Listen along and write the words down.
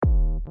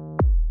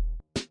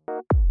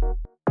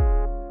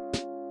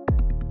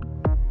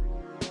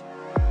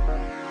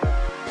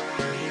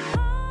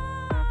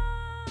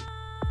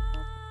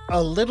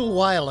A little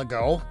while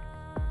ago,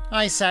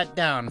 I sat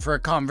down for a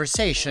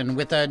conversation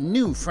with a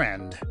new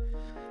friend,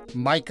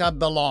 Micah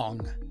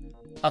Belong,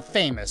 a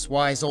famous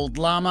wise old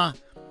lama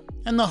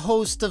and the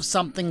host of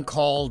something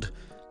called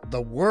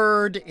The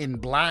Word in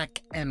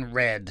Black and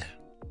Red.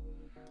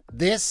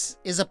 This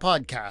is a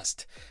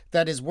podcast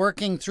that is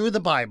working through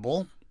the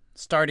Bible,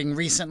 starting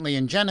recently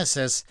in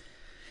Genesis,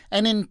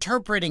 and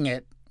interpreting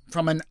it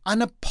from an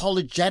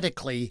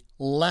unapologetically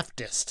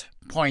leftist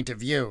point of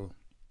view.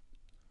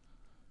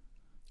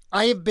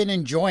 I have been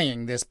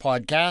enjoying this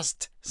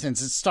podcast since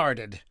it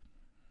started.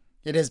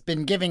 It has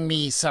been giving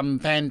me some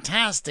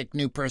fantastic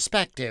new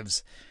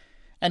perspectives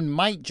and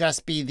might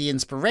just be the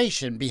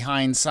inspiration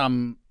behind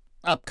some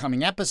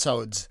upcoming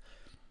episodes.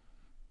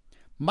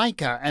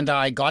 Micah and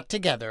I got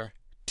together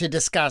to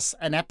discuss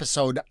an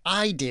episode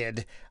I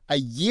did a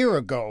year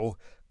ago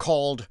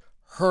called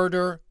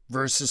Herder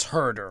versus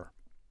Herder,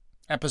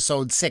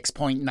 episode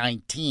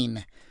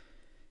 6.19.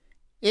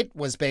 It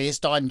was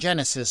based on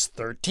Genesis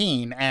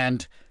 13,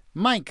 and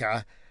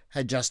Micah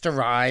had just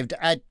arrived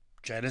at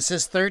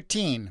Genesis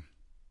 13.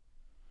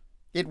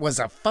 It was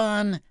a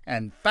fun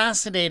and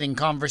fascinating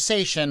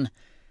conversation,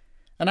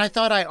 and I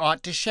thought I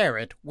ought to share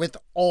it with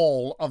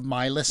all of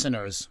my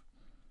listeners.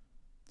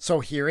 So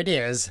here it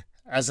is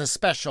as a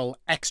special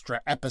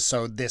extra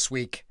episode this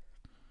week.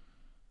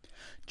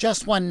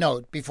 Just one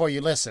note before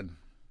you listen.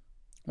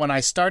 When I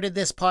started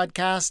this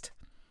podcast,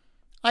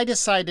 I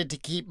decided to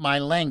keep my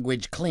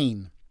language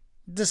clean,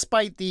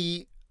 despite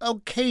the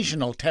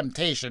occasional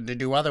temptation to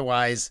do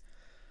otherwise.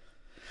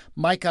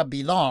 Micah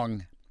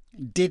Belong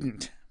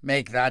didn't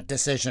make that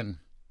decision.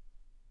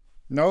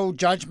 No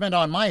judgment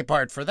on my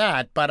part for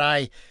that, but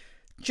I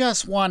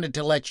just wanted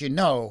to let you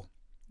know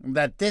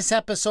that this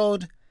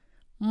episode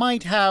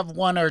might have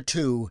one or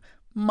two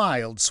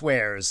mild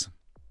swears.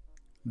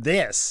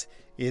 This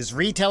is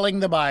Retelling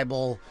the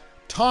Bible,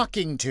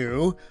 talking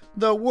to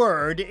the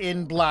Word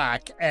in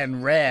Black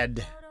and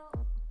Red.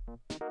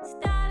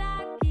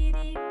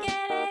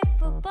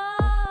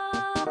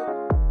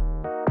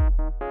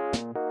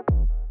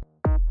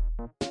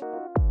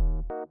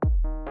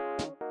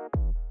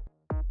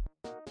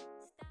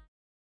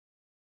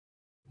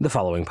 The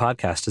following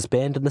podcast is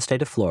banned in the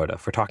state of Florida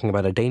for talking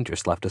about a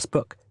dangerous leftist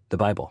book, the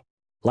Bible.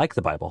 Like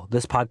the Bible,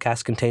 this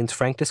podcast contains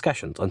frank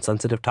discussions on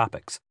sensitive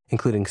topics,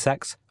 including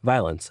sex,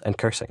 violence, and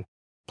cursing.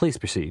 Please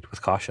proceed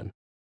with caution.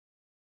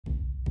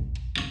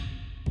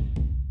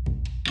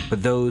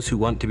 But those who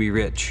want to be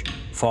rich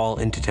fall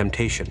into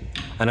temptation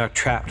and are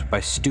trapped by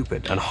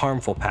stupid and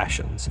harmful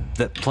passions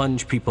that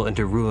plunge people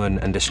into ruin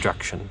and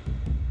destruction.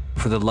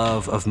 For the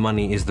love of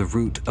money is the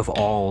root of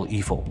all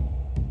evil.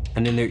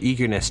 And in their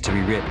eagerness to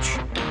be rich,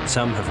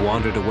 some have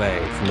wandered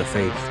away from the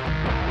faith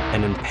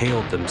and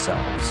impaled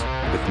themselves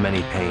with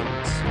many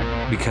pains,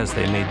 because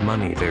they made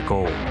money their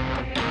goal.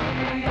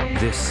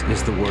 This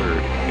is the Word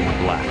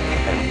in Black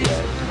and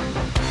Red.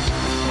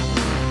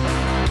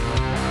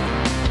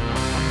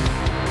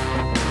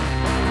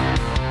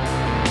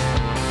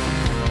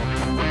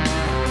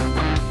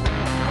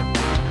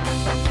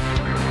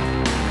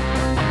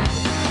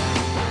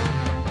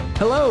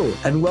 Hello,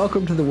 and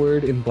welcome to The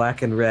Word in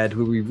Black and Red,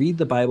 where we read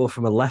the Bible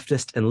from a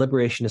leftist and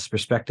liberationist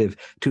perspective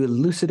to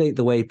elucidate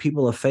the way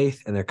people of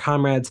faith and their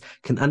comrades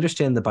can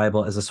understand the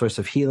Bible as a source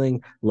of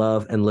healing,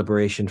 love, and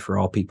liberation for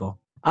all people.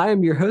 I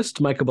am your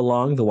host, Micah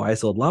Belong, the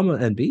Wise Old Llama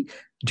NB,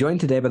 joined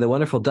today by the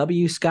wonderful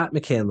W. Scott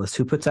McCandless,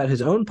 who puts out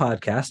his own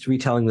podcast,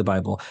 Retelling the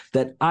Bible,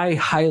 that I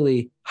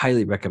highly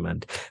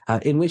recommend,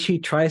 in which he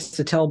tries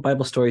to tell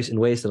Bible stories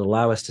in ways that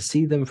allow us to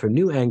see them from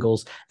new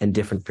angles and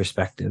different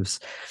perspectives.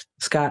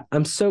 Scott,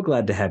 I'm so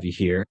glad to have you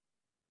here.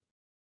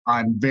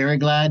 I'm very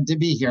glad to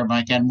be here,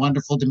 Mike, and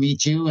wonderful to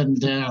meet you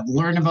and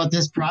learn about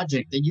this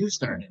project that you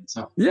started.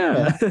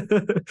 Yeah.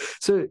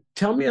 So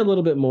tell me a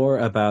little bit more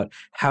about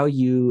how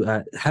you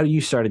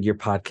started your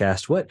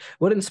podcast.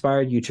 What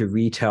inspired you to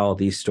retell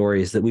these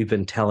stories that we've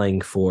been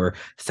telling for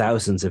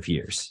thousands of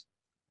years?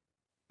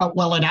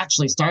 Well, it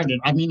actually started.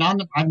 I mean, I'm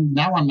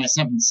now on my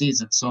 7th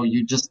season, so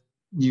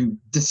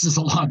this is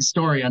a long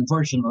story,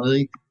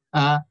 unfortunately.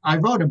 I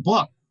wrote a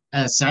book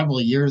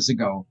several years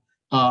ago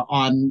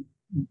on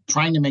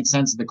trying to make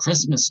sense of the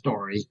Christmas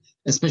story,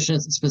 especially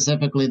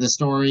specifically the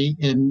story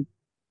in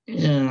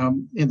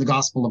the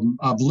Gospel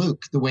of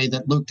Luke, the way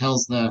that Luke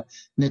tells the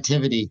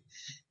Nativity.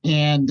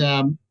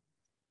 And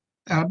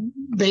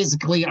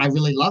basically, I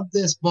really loved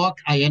this book.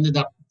 I ended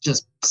up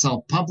just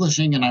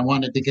self-publishing, and I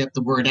wanted to get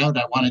the word out.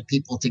 I wanted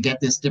people to get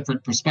this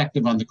different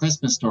perspective on the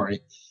Christmas story.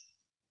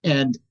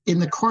 And in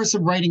the course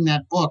of writing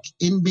that book,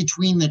 in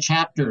between the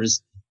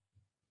chapters,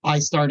 I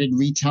started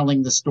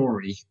retelling the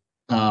story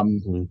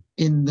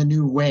in the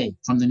new way,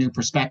 from the new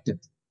perspective.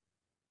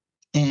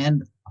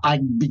 And I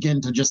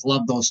begin to just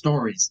love those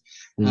stories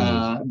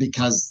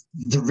because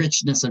the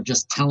richness of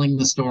just telling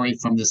the story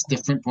from this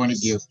different point of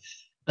view.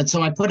 And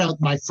so I put out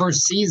my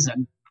first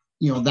season,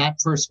 that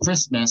first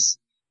Christmas,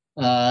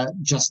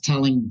 just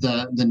telling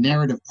the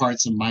narrative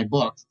parts of my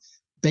book,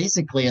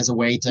 basically as a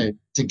way to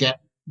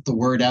get the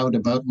word out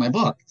about my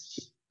book.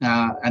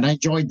 And I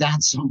enjoyed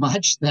that so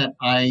much that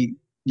I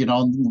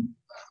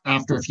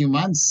after a few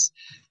months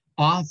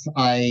off,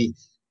 I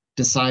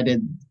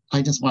decided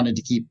I just wanted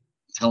to keep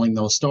telling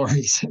those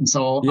stories. And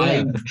so I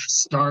Yeah.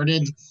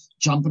 started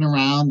jumping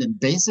around, and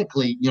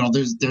basically,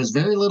 there's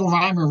very little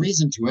rhyme or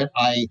reason to it.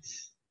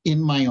 In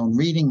my own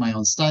reading, my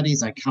own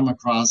studies, I come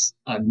across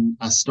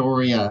a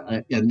story,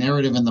 a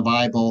narrative in the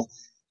Bible,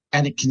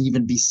 and it can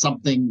even be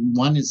something.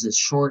 One is as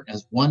short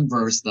as one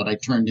verse that I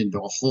turned into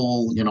a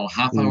whole,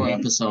 half-hour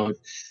episode.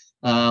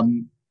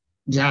 Um,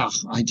 yeah,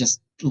 I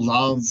just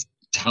love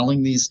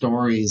telling these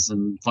stories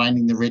and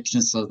finding the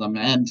richness of them,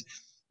 and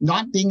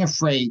not being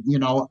afraid.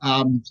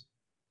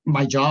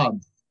 My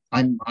job.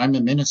 I'm a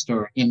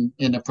minister in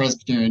a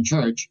Presbyterian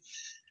church,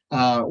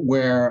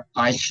 where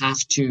I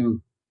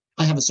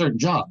have a certain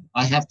job.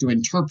 I have to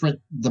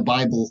interpret the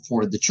Bible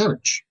for the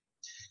church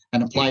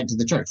and apply it to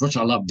the church, which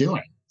I love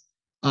doing.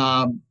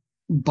 Um,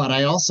 but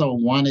I also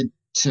wanted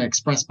to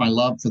express my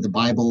love for the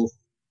Bible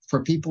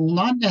for people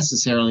not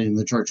necessarily in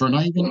the church or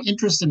not even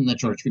interested in the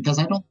church, because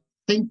I don't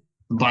think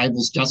the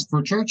Bible's just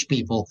for church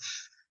people.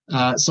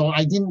 So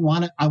I didn't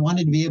want to. I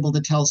wanted to be able to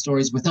tell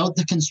stories without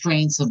the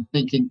constraints of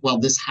thinking, well,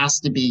 this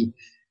has to be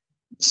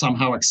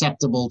somehow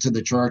acceptable to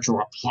the church or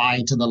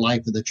apply to the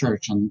life of the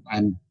church.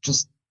 And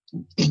just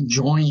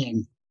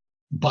enjoying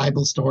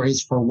Bible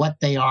stories for what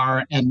they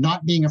are, and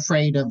not being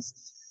afraid of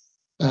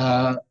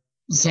uh,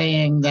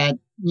 saying that,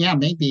 yeah,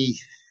 maybe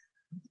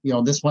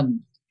this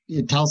one,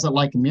 it tells it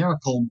like a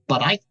miracle,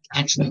 but I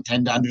actually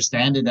tend to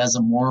understand it as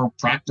a more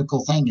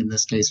practical thing in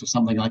this case, or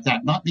something like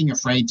that. Not being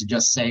afraid to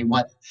just say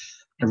what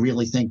I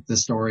really think the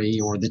story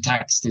or the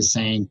text is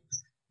saying,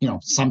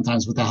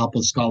 sometimes with the help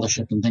of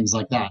scholarship and things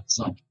like that.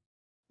 So,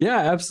 Yeah,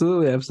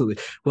 absolutely,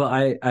 absolutely. Well,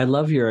 I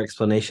love your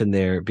explanation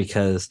there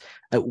because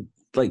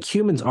like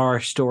humans are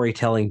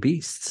storytelling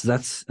beasts.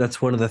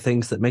 That's one of the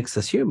things that makes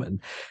us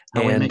human.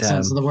 how we And make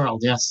sense of the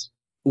world. Yes.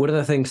 one of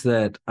the things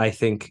that I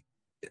think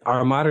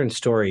our modern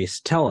stories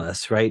tell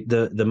us, right?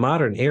 The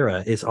modern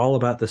era is all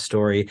about the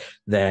story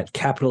that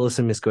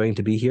capitalism is going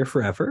to be here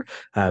forever.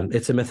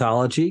 It's a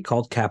mythology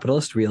called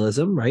capitalist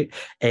realism, right?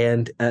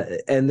 And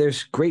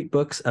there's great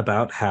books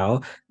about how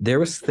there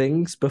was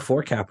things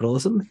before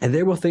capitalism, and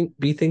there will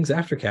be things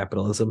after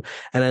capitalism.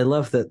 And I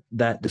love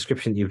that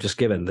description you've just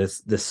given.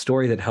 This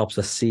story that helps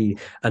us see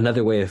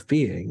another way of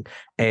being.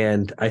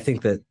 And I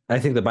think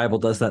the Bible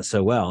does that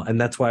so well,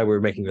 and that's why we're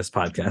making this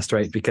podcast,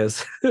 right?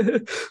 Because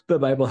the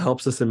Bible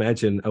helps us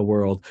imagine a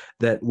world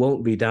that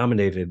won't be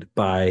dominated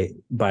by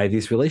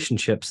these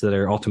relationships that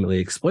are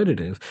ultimately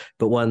exploitative,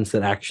 but ones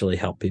that actually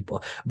help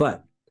people.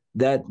 But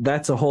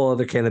that's a whole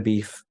other can of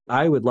beef.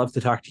 I would love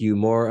to talk to you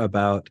more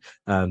about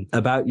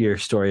your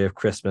story of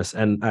Christmas,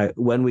 and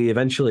when we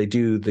eventually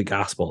do the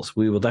Gospels,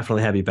 we will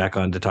definitely have you back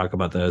on to talk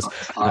about those.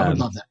 I would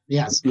love that.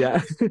 Yes.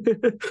 Yeah,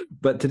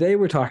 but today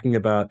we're talking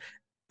about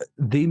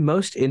the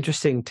most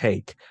interesting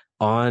take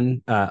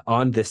on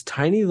this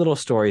tiny little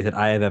story that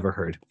I have ever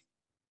heard.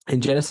 In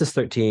Genesis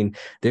 13,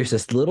 there's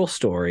this little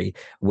story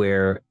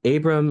where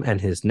Abram and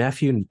his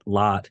nephew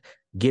Lot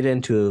get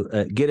into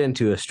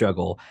a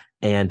struggle,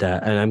 and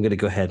I'm going to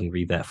go ahead and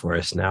read that for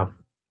us now.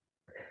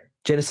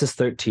 Genesis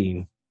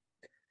 13.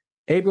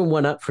 Abram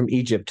went up from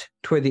Egypt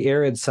toward the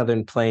arid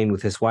southern plain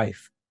with his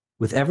wife,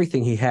 with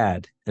everything he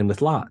had, and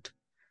with Lot.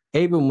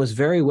 Abram was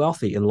very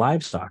wealthy in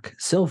livestock,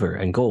 silver,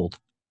 and gold.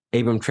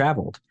 Abram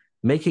traveled,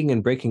 making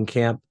and breaking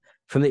camp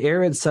from the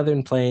arid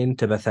southern plain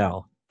to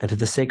Bethel and to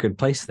the sacred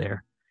place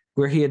there,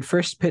 where he had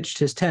first pitched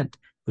his tent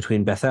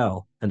between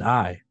Bethel and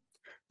Ai,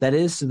 that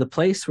is, to the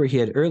place where he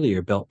had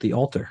earlier built the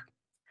altar.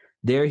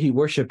 There he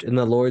worshipped in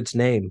the Lord's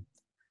name.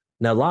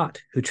 Now Lot,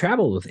 who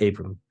traveled with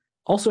Abram,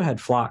 also had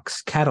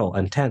flocks, cattle,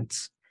 and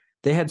tents.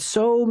 They had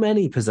so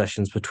many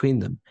possessions between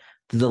them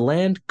that the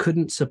land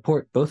couldn't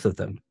support both of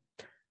them.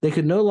 They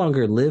could no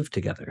longer live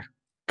together.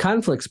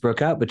 Conflicts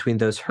broke out between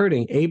those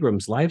herding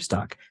Abram's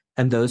livestock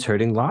and those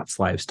herding Lot's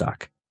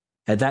livestock.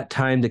 At that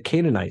time, the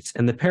Canaanites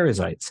and the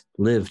Perizzites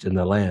lived in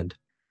the land.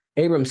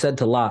 Abram said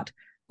to Lot,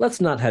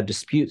 "Let's not have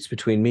disputes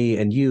between me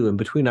and you and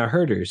between our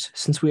herders,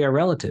 since we are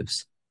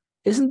relatives.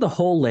 Isn't the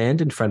whole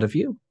land in front of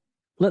you?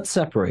 Let's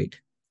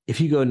separate.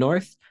 If you go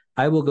north,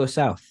 I will go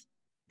south.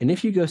 And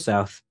if you go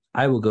south,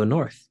 I will go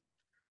north."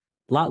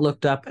 Lot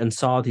looked up and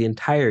saw the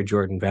entire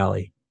Jordan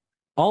Valley.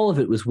 All of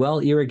it was well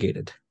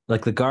irrigated,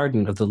 like the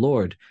garden of the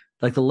Lord,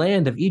 like the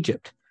land of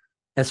Egypt,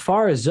 as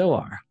far as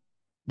Zoar.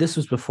 This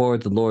was before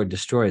the Lord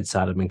destroyed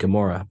Sodom and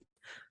Gomorrah.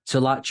 So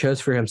Lot chose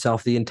for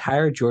himself the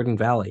entire Jordan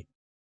Valley.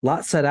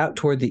 Lot set out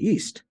toward the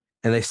east,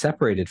 and they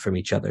separated from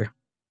each other.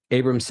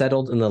 Abram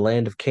settled in the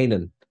land of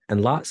Canaan,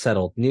 and Lot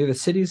settled near the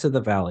cities of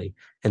the valley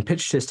and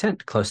pitched his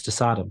tent close to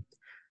Sodom.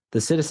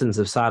 The citizens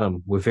of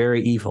Sodom were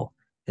very evil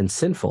and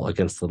sinful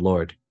against the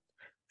Lord.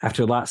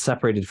 After Lot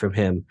separated from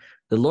him,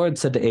 the Lord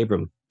said to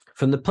Abram,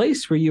 "From the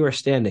place where you are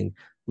standing,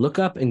 look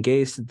up and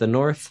gaze to the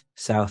north,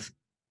 south,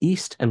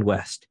 east, and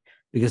west,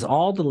 because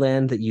all the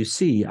land that you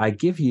see I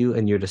give you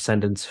and your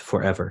descendants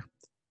forever.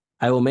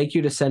 I will make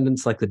your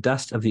descendants like the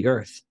dust of the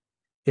earth.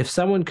 If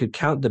someone could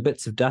count the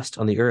bits of dust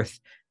on the earth,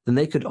 then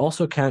they could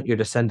also count your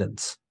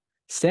descendants.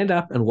 Stand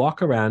up and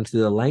walk around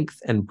through the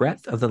length and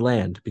breadth of the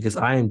land, because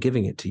I am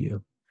giving it to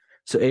you.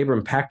 So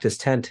Abram packed his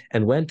tent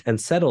and went and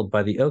settled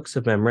by the oaks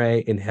of Mamre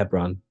in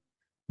Hebron.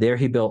 There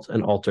he built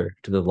an altar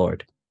to the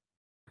Lord.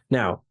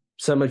 Now,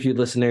 some of you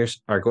listeners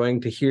are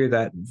going to hear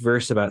that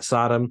verse about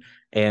Sodom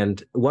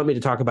and want me to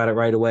talk about it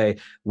right away.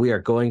 We are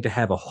going to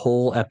have a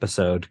whole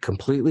episode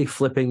completely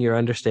flipping your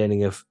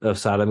understanding of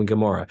Sodom and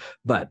Gomorrah.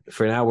 But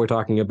for now, we're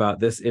talking about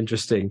this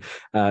interesting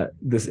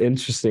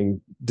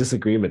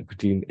disagreement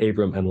between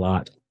Abram and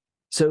Lot.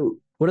 So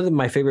one of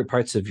my favorite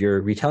parts of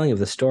your retelling of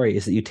the story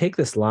is that you take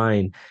this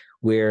line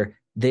where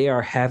they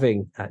are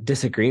having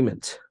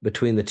disagreements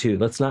between the two.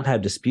 Let's not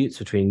have disputes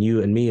between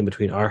you and me and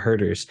between our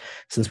herders,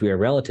 since we are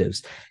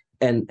relatives.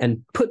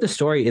 And put the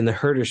story in the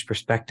herder's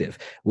perspective,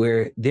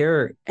 where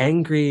they're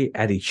angry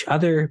at each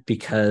other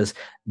because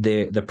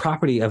the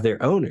property of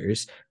their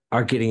owners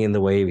are getting in the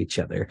way of each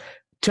other.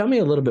 Tell me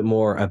a little bit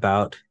more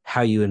about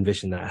how you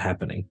envision that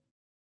happening.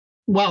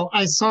 Well,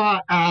 I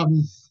saw, I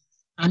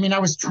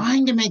was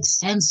trying to make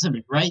sense of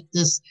it, right?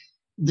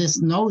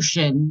 This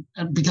notion,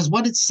 because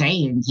what it's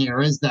saying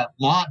here is that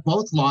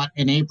both Lot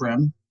and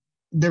Abram,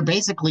 they're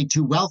basically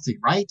too wealthy,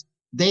 right?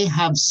 They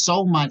have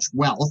so much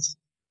wealth.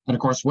 And of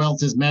course,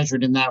 wealth is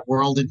measured in that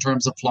world in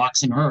terms of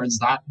flocks and herds.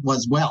 That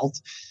was wealth,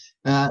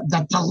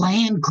 that the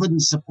land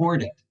couldn't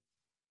support it.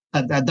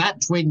 That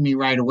twigged me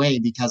right away,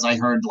 because I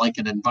heard like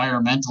an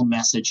environmental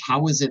message.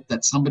 How is it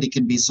that somebody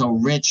can be so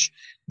rich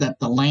that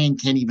the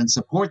land can't even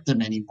support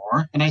them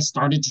anymore? And I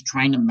started to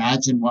try and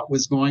imagine what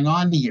was going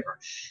on here.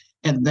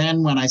 And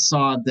then when I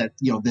saw that,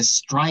 this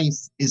strife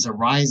is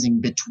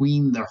arising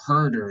between the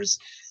herders,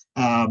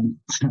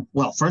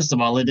 well, first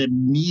of all, it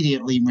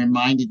immediately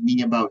reminded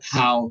me about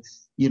how,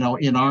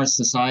 in our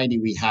society,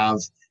 we have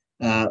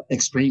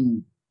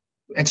extreme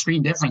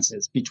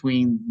differences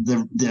between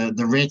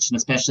the rich, and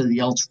especially the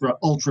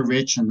ultra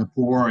rich, and the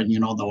poor, and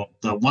the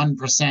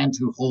 1%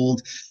 who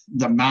hold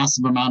the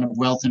massive amount of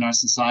wealth in our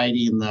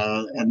society, and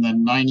the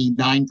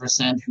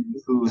 99%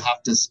 who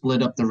have to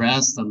split up the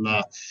rest, and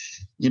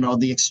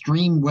the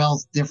extreme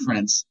wealth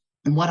difference.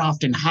 And what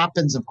often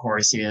happens, of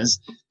course, is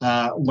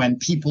when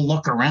people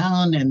look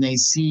around and they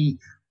see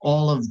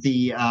all of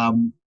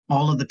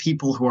the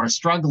people who are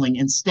struggling,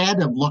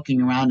 instead of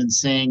looking around and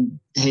saying,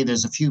 hey,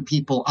 there's a few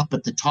people up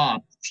at the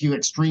top, a few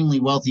extremely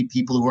wealthy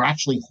people who are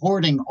actually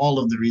hoarding all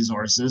of the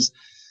resources,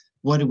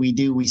 what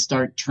do? We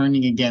start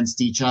turning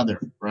against each other,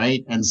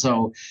 right? And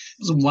so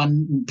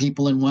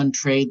people in one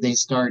trade, they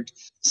start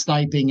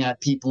sniping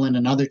at people in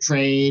another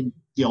trade.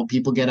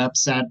 People get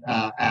upset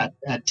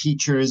at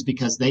teachers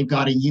because they've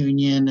got a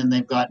union and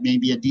they've got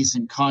maybe a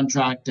decent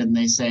contract, and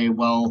they say,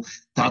 well,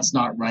 that's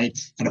not right.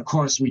 And of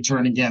course, we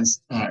turn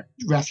against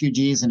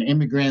refugees and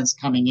immigrants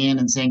coming in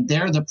and saying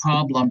they're the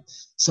problem.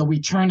 So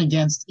we turn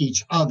against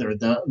each other,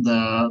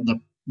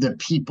 the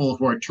people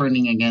who are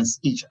turning against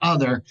each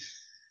other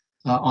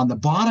on the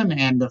bottom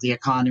end of the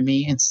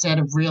economy, instead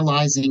of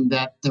realizing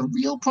that the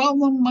real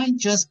problem might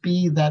just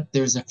be that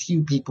there's a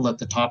few people at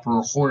the top who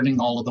are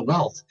hoarding all of the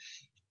wealth.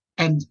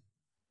 And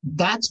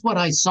that's what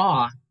I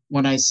saw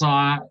when I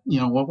saw,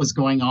 what was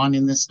going on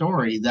in this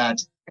story,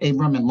 that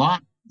Abram and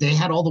Lot, they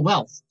had all the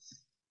wealth.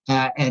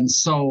 And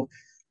so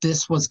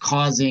this was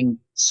causing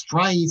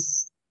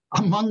strife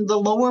among the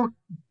lower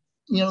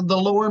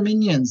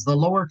minions, the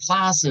lower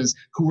classes,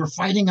 who were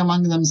fighting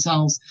among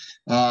themselves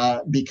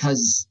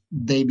because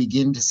they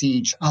begin to see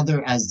each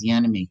other as the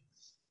enemy.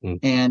 Mm.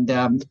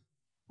 And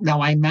now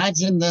I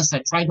imagine this,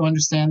 I try to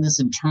understand this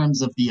in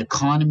terms of the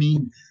economy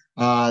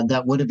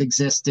that would have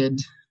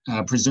existed,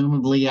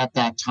 presumably at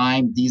that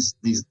time. This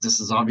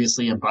is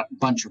obviously a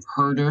bunch of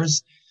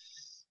herders,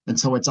 and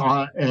so it's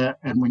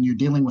and when you're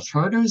dealing with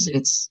herders,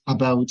 it's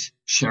about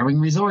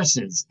sharing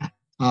resources.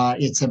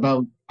 It's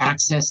about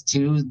access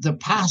to the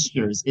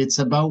pastures. It's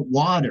about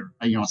water.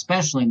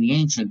 Especially in the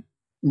ancient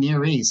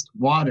Near East,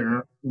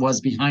 water was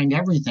behind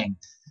everything.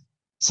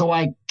 So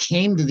I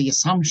came to the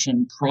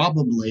assumption,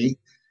 probably,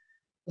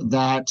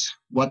 that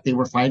what they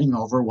were fighting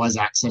over was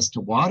access to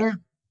water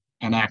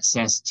and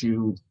access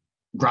to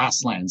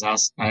grasslands,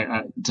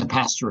 to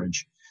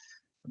pasturage.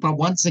 But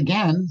once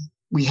again,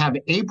 we have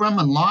Abram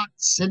and Lot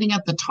sitting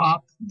at the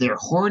top. They're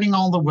hoarding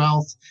all the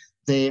wealth.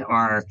 They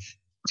are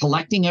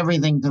collecting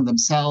everything to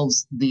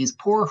themselves. These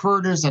poor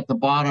herders at the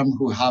bottom,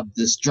 who have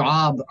this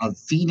job of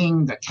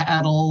feeding the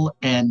cattle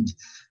and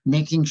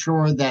making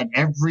sure that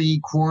every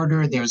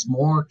quarter there's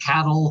more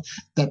cattle,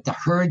 that the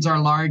herds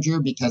are larger,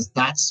 because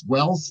that's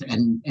wealth,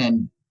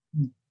 and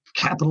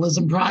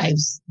capitalism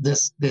drives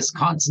this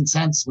constant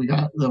sense. We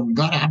got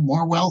to have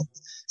more wealth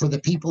for the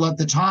people at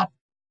the top.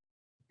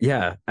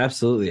 Yeah,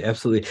 absolutely.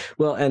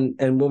 Well, and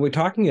when we're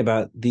talking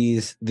about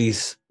these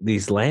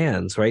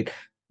lands, right?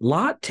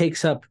 Lot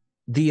takes up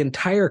the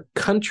entire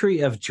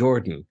country of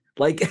Jordan.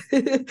 Like,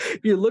 if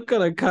you look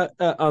on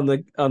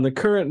the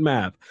current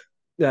map,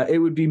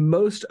 it would be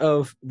most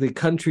of the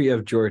country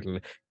of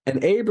Jordan.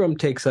 And Abram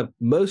takes up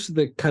most of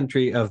the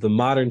country of the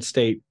modern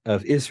state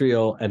of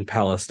Israel and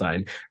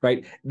Palestine,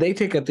 right? They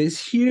take up these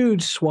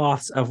huge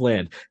swaths of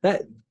land.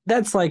 That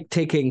That's like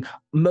taking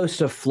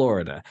most of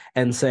Florida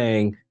and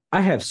saying,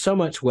 I have so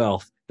much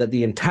wealth that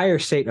the entire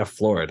state of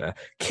Florida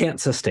can't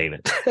sustain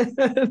it.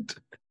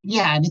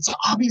 Yeah, and it's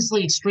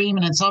obviously extreme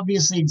and it's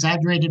obviously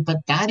exaggerated, but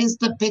that is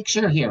the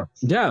picture here.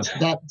 Yeah.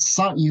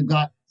 You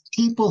got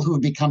people who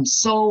have become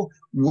so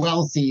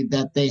wealthy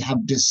that they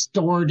have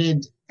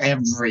distorted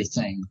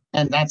everything.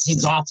 And that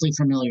seems awfully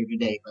familiar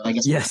today, but I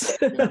guess yes.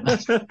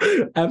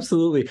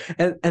 Absolutely.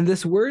 And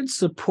this word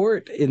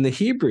support in the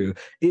Hebrew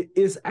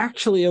is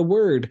actually a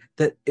word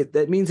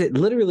that means it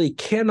literally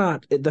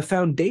cannot, the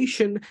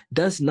foundation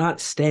does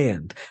not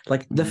stand.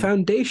 Like the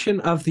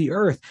foundation of the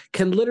earth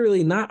can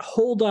literally not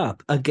hold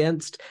up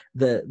against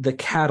the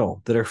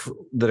cattle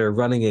that are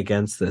running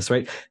against this,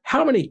 right?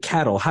 How many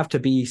cattle have to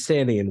be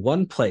standing in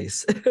one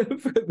place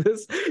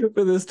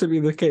for this to be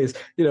the case?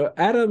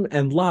 Adam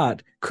and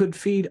Lot could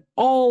feed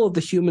all of the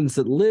humans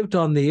that lived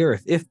on the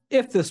earth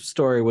if this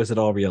story was at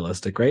all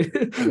realistic, right?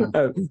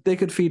 They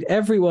could feed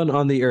everyone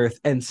on the earth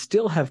and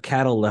still have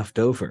cattle left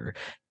over.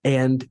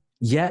 And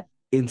yet,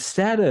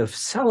 instead of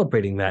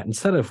celebrating that,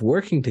 instead of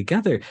working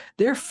together,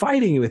 they're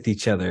fighting with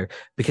each other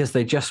because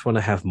they just want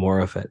to have more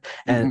of it.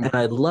 And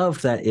I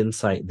love that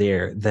insight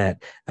there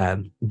that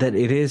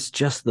it is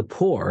just the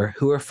poor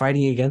who are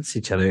fighting against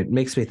each other. It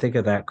makes me think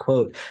of that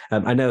quote.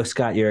 I know,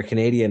 Scott, you're a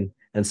Canadian,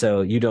 and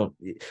so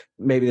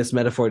maybe this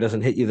metaphor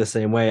doesn't hit you the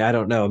same way. I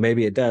don't know.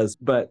 Maybe it does.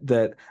 But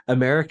that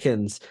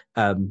Americans,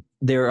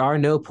 there are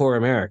no poor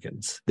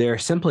Americans. There are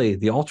simply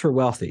the ultra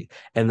wealthy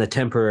and the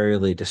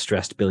temporarily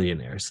distressed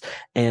billionaires.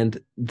 And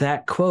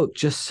that quote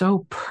just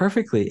so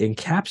perfectly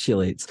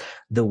encapsulates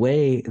the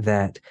way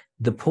that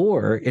the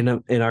poor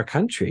in our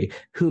country,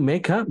 who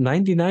make up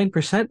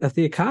 99% of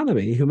the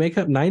economy, who make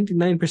up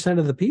 99%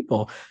 of the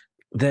people,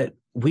 that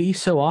we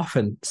so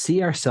often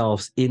see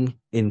ourselves in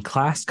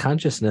class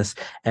consciousness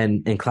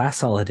and in class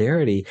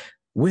solidarity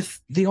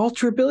with the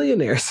ultra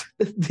billionaires,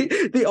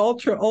 the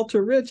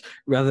ultra rich,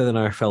 rather than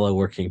our fellow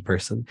working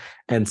person.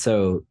 And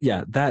so,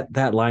 yeah,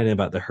 that line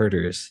about the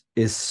herders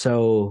is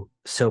so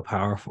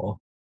powerful.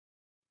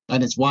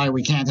 And it's why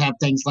we can't have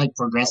things like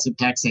progressive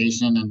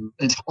taxation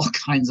and all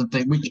kinds of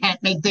things. We can't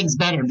make things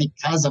better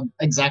because of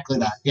exactly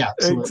that. Yeah,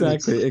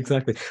 absolutely.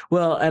 Exactly.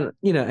 Well, and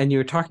you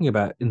were talking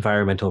about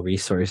environmental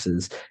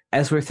resources.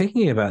 As we're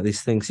thinking about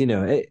these things,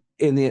 again,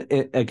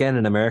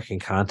 in American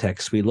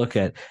context, we look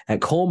at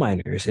coal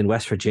miners in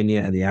West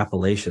Virginia and the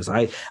Appalachians.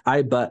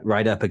 I butt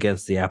right up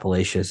against the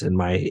Appalachians in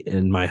my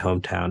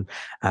hometown,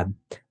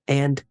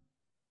 and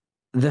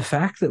the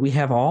fact that we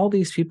have all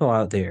these people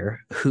out there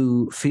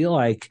who feel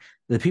like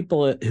the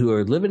people who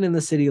are living in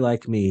the city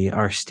like me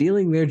are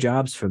stealing their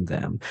jobs from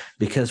them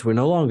because we're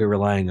no longer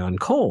relying on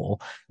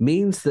coal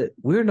means that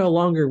we're no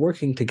longer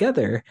working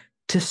together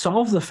to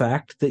solve the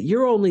fact that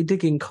you're only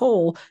digging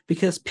coal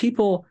because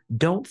people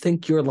don't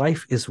think your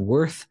life is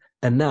worth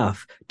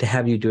enough to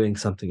have you doing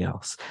something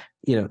else.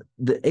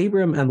 The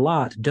Abram and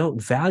Lot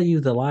don't value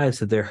the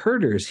lives of their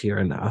herders here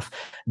enough.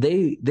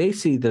 They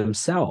see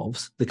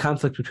themselves, the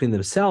conflict between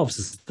themselves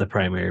is the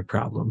primary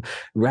problem,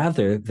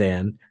 rather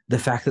than the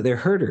fact that their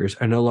herders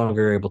are no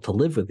longer able to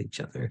live with each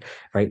other,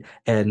 right?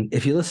 And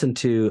if you listen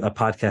to a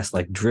podcast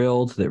like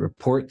Drilled that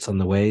reports on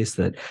the ways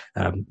that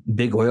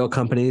big oil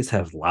companies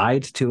have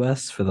lied to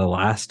us for the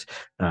last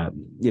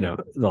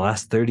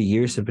 30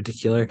 years in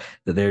particular,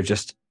 that they're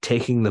just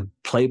taking the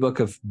playbook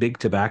of big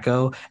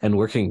tobacco and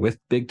working with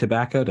big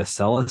tobacco to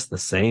sell us the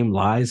same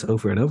lies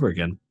over and over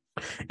again.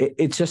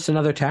 It's just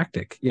another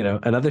tactic,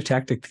 another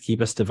tactic to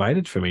keep us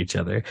divided from each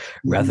other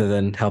rather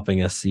than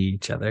helping us see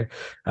each other.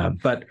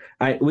 But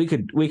we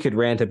could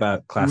rant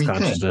about class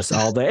consciousness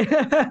all day.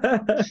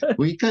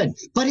 We could,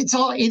 but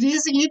it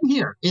is in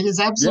here. It is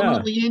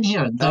absolutely in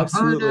here. The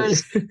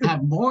herders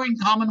have more in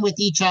common with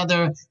each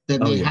other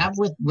than they have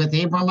with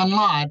Abram and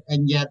Lot,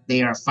 and yet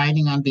they are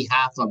fighting on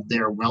behalf of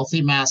their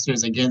wealthy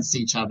masters against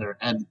each other.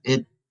 And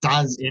it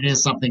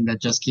is something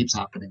that just keeps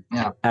happening.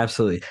 Yeah,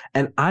 absolutely.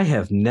 And I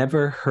have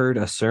never heard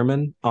a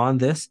sermon on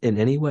this in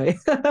any way.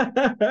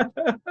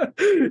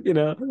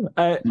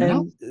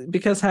 And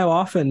because how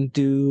often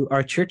do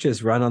our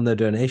churches run on the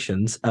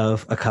donations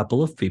of a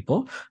couple of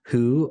people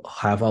who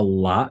have a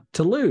lot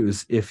to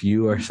lose if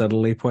you are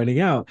suddenly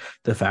pointing out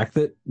the fact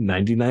that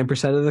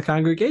 99% of the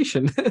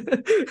congregation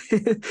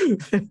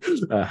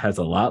has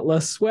a lot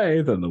less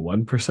sway than the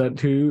 1%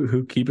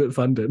 who keep it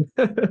funded.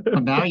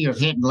 Well, now you're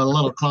hitting a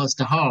little close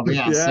to home.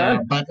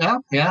 Yes, but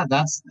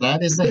that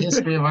is the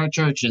history of our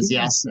churches.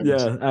 Yes.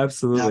 Yeah,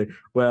 absolutely. Yeah.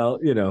 Well,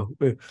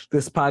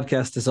 this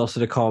podcast is also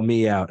to call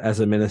me out as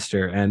a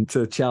minister and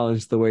to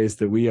challenge the ways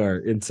that we are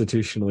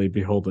institutionally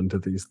beholden to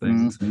these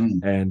things,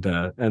 and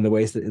the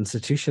ways that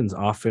institutions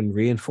often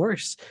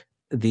reinforce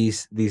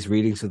these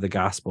readings of the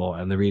gospel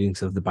and the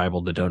readings of the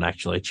Bible that don't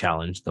actually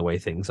challenge the way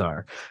things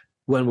are,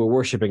 when we're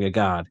worshiping a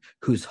God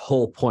whose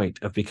whole point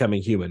of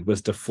becoming human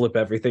was to flip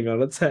everything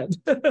on its head.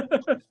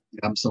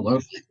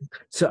 Absolutely.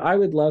 So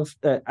I'd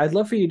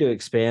love for you to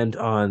expand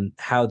on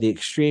how the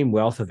extreme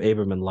wealth of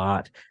Abram and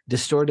Lot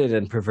distorted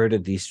and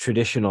perverted these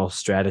traditional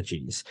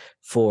strategies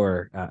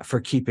for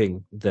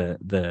keeping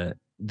the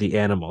the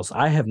animals?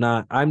 I'm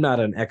not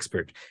an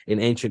expert in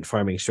ancient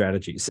farming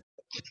strategies.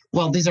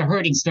 Well, these are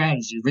herding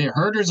strategies.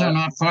 Herders are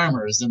not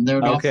farmers, and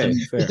they're Okay, often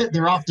fair.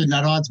 they're often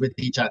at odds with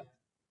each other.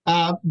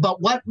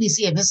 But what we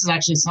see, and this is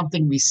actually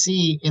something we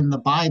see in the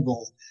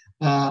Bible,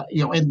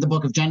 in the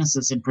book of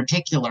Genesis in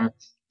particular,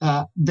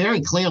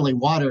 very clearly,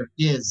 water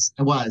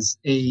was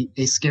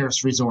a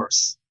scarce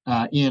resource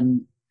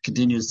in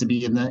continues to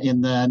be in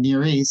the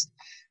Near East,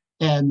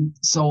 and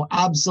so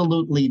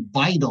absolutely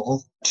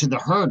vital to the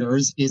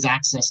herders is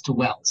access to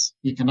wells.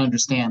 You can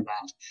understand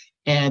that.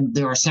 And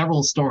there are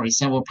several stories,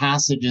 several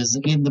passages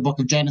in the book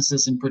of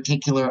Genesis in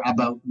particular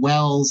about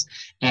wells.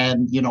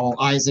 And,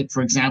 Isaac,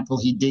 for example,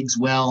 he digs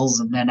wells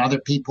and then other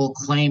people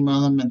claim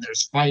them and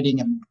there's fighting.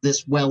 And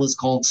this well is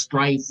called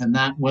strife and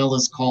that well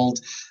is called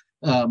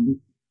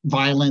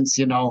violence,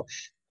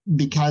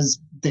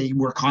 because they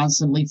were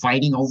constantly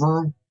fighting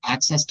over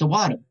access to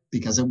water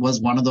because it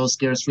was one of those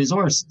scarce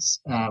resources.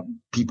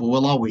 People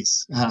will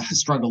always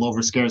struggle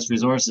over scarce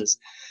resources.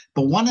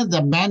 But one of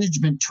the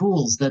management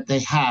tools that they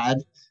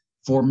had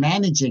for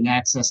managing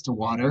access to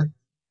water,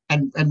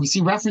 and we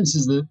see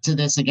references to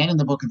this again in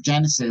the book of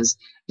Genesis,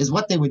 is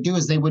what they would do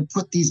is they would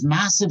put these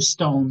massive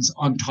stones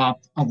on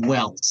top of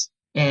wells.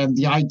 And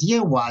the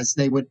idea was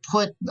they would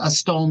put a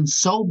stone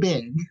so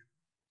big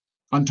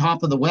on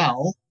top of the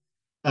well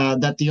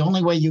that the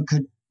only way you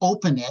could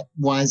open it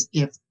was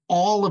if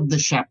all of the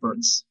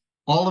shepherds,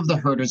 all of the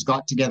herders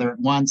got together at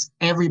once,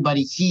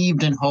 everybody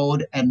heaved and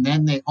hoed, and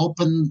then they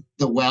opened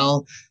the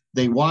well,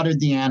 they watered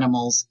the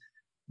animals,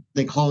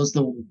 they closed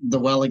the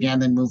well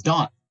again and moved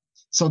on.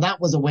 So that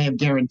was a way of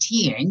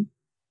guaranteeing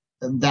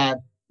that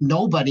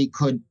nobody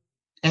could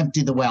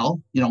empty the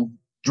well,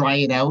 dry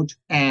it out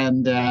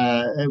and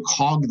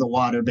hog the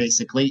water,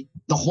 basically.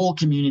 The whole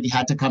community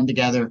had to come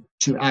together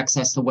to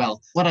access the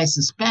well. What I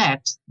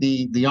suspect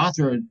the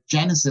author of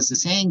Genesis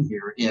is saying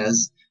here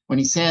is when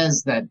he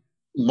says that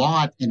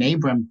Lot and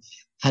Abram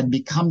had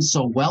become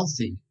so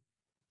wealthy,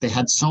 they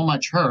had so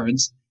much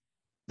herds,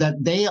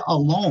 that they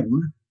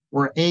alone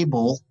were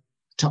able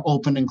to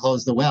open and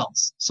close the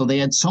wells. So they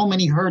had so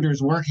many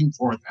herders working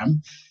for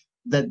them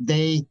that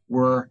they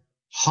were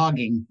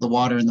hogging the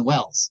water in the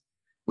wells,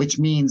 which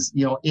means,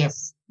 if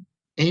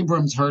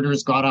Abram's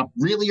herders got up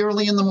really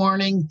early in the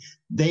morning,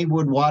 they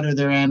would water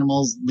their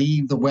animals,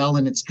 leave the well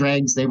in its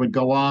dregs, they would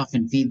go off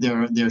and feed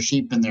their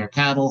sheep and their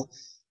cattle.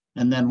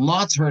 And then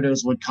Lot's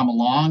herders would come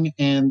along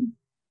and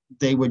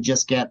they would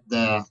just get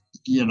the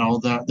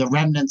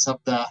remnants of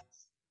the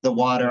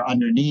water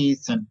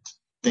underneath, and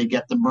they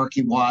get the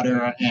murky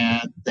water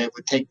and they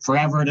would take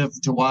forever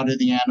to water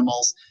the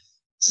animals.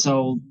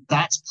 So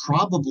that's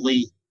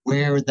probably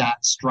where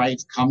that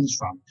strife comes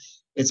from.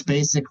 It's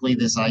basically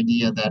this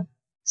idea that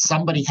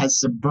somebody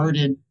has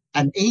subverted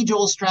an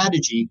age-old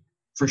strategy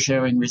for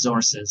sharing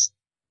resources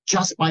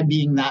just by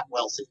being that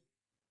wealthy.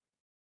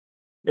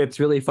 It's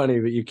really funny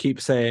that you keep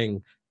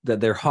saying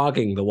that they're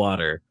hogging the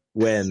water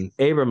when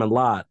Abram and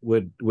Lot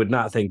would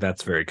not think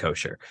that's very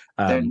kosher.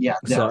 Absolutely.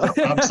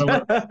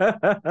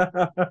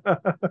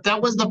 That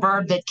was the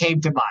verb that came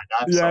to mind.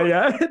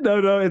 Yeah.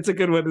 No, it's a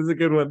good one. It's a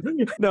good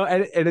one. No,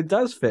 and it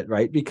does fit,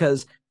 right?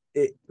 Because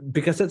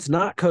it's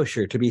not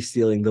kosher to be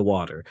stealing the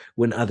water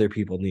when other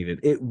people need it.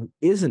 It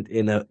isn't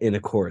in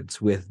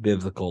accordance with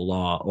biblical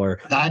law,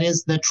 or that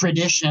is the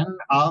tradition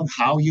of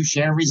how you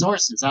share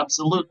resources.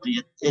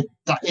 Absolutely,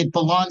 it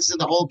belongs to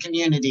the whole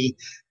community.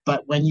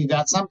 But when you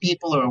got some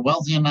people who are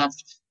wealthy enough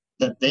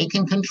that they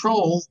can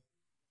control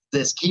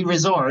this key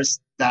resource,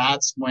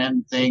 that's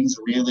when things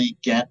really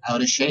get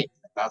out of shape.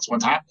 That's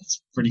what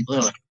happens pretty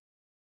clearly.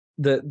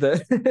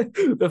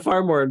 The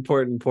far more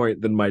important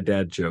point than my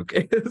dad joke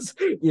is,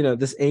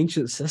 this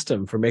ancient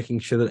system for making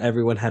sure that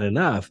everyone had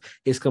enough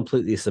is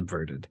completely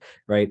subverted,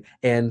 right?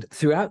 And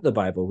throughout the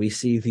Bible, we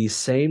see these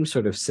same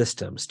sort of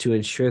systems to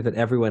ensure that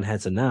everyone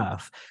has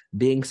enough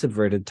being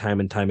subverted time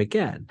and time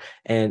again.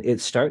 And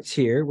it starts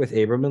here with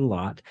Abram and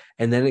Lot,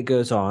 and then it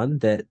goes on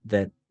that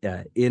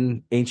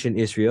in ancient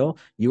Israel,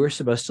 you were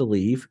supposed to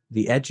leave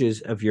the edges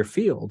of your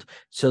field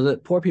so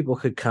that poor people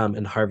could come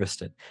and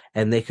harvest it,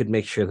 and they could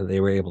make sure that they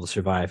were able to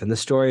survive. In the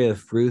story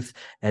of Ruth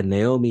and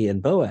Naomi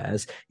and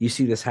Boaz, you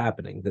see this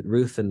happening, that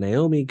Ruth and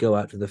Naomi go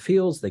out to the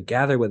fields, they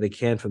gather what they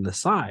can from the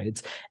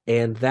sides,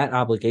 and that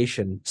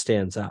obligation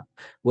stands up.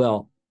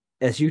 Well,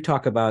 as you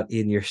talk about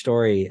in your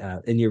story,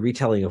 in your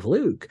retelling of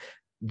Luke,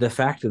 the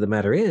fact of the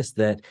matter is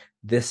that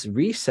this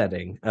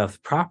resetting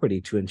of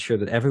property to ensure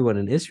that everyone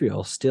in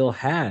Israel still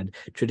had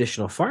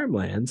traditional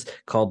farmlands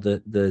called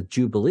the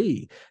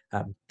Jubilee,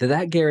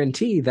 that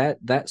guarantee,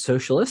 that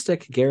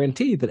socialistic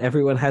guarantee that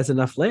everyone has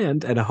enough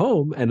land and a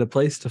home and a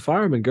place to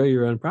farm and grow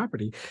your own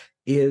property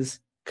is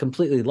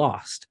completely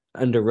lost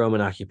under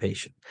Roman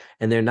occupation.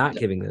 And they're not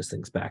giving those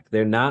things back.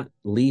 They're not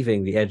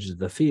leaving the edges of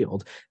the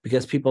field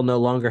because people no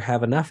longer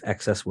have enough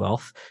excess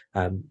wealth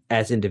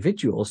as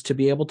individuals to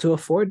be able to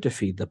afford to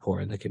feed the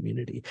poor in the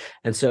community.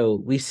 And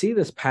so we see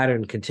this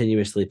pattern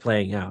continuously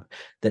playing out,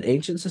 that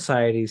ancient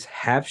societies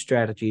have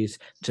strategies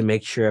to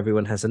make sure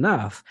everyone has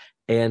enough,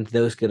 and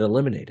those get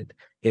eliminated.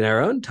 In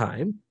our own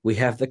time, we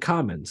have the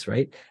commons,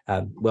 right?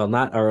 Well,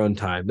 not our own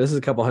time. This is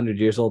a couple hundred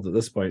years old at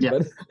this point, Yeah.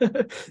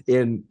 but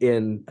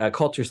in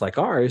cultures like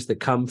ours that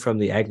come from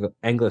the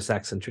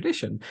Anglo-Saxon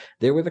tradition,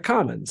 there were the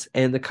commons,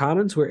 and the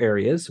commons were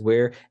areas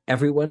where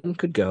everyone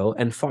could go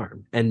and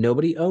farm, and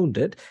nobody owned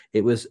it.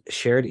 It was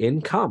shared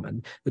in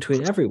common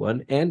between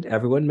everyone, and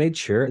everyone made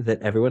sure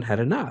that everyone had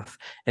enough.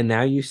 And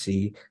now you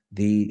see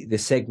the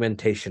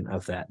segmentation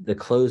of that, the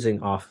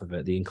closing off of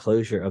it, the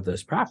enclosure of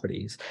those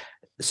properties,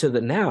 so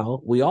that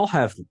now we all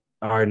have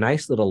our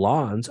nice little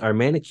lawns, our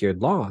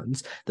manicured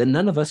lawns that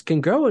none of us can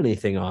grow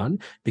anything on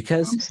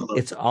because Absolutely.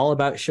 it's all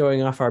about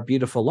showing off our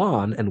beautiful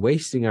lawn and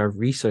wasting our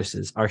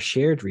resources, our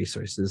shared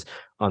resources,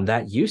 on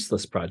that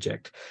useless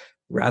project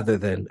rather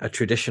than a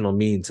traditional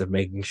means of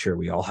making sure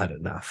we all had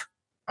enough.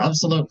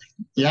 Absolutely.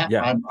 Yeah,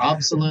 Yeah. I'm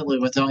absolutely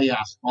with you. Yeah.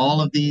 All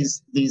of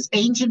these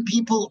ancient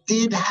people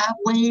did have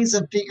ways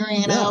of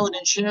figuring it Yeah. out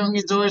and sharing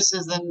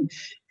resources. And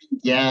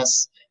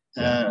yes,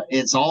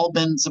 it's all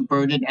been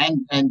subverted.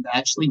 And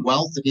actually,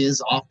 wealth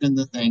is often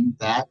the thing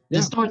that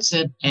distorts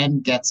it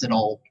and gets it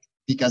all,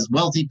 because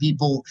wealthy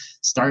people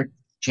start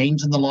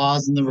changing the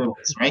laws and the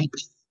rules, right?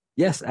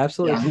 Yes,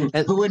 absolutely.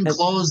 Yeah, who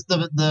enclosed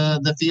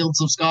the fields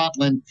of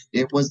Scotland?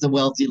 It was the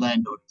wealthy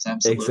landowners.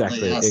 Absolutely.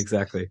 Exactly, Yes.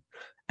 exactly.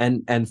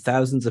 And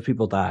thousands of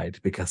people died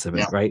because of it,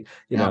 Yeah. right?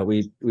 You know,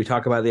 we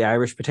talk about the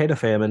Irish potato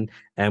famine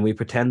and we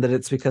pretend that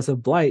it's because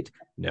of blight.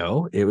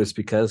 No, it was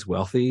because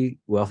wealthy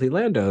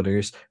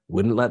landowners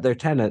wouldn't let their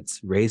tenants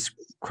raise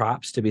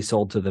crops to be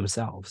sold to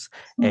themselves.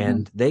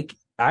 And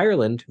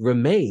Ireland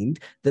remained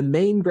the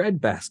main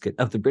breadbasket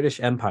of the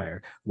British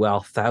Empire, while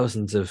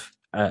thousands of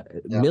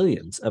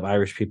millions of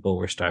Irish people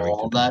were starving.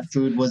 All that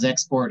food was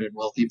exported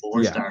while people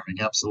were starving.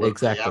 Absolutely.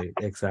 Exactly,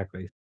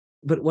 exactly.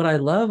 But what I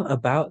love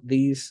about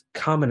these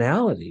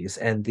commonalities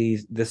and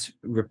this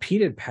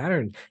repeated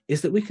pattern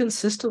is that we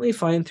consistently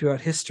find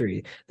throughout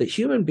history that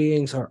human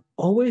beings are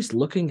always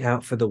looking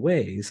out for the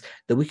ways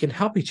that we can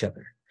help each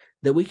other,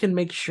 that we can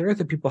make sure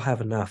that people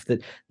have enough,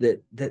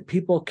 that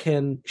people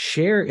can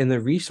share in the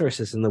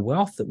resources and the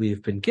wealth that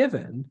we've been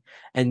given.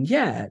 And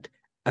yet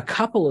a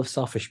couple of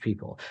selfish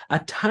people, a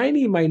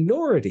tiny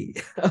minority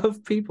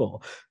of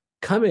people,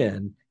 come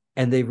in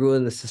and they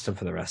ruin the system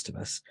for the rest of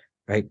us,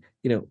 right?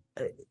 You know,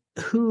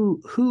 who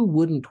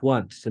wouldn't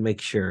want to make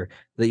sure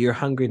that your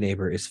hungry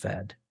neighbor is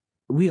fed?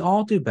 We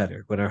all do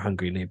better when our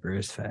hungry neighbor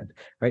is fed,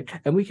 right?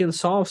 And we can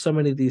solve so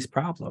many of these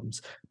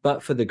problems,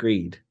 but for the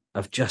greed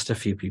of just a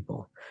few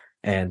people.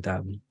 And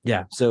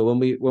so when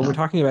we're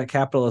talking about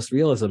capitalist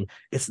realism,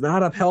 it's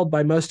not upheld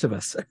by most of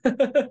us.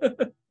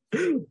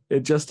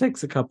 It just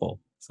takes a couple.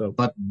 So,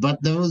 but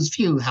those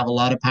few have a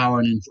lot of power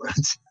and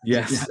influence.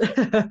 Yes,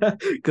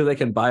 because they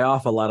can buy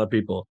off a lot of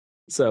people.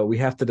 So we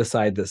have to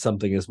decide that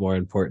something is more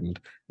important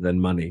than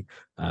money,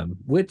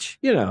 which,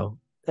 you know,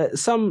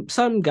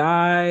 some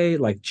guy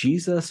like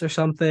Jesus or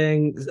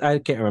something, I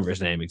can't remember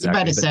his name exactly.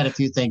 You might have said a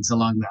few things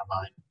along that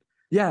line.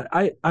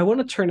 Yeah, I want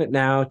to turn it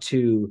now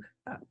to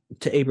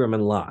Abram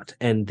and Lot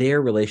and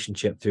their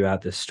relationship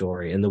throughout this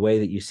story and the way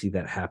that you see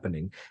that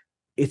happening.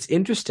 It's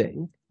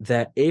interesting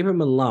that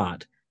Abram and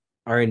Lot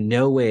are in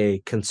no way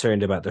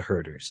concerned about the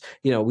herders.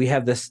 You know, we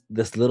have this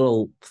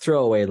little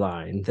throwaway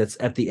line that's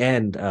at the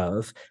end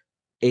of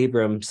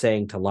Abram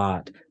saying to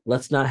Lot,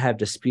 "Let's not have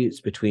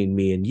disputes between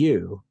me and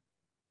you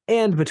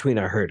and between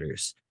our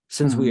herders,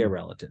 since we are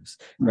relatives,"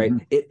 right?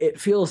 It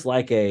feels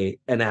like an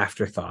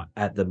afterthought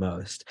at the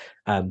most.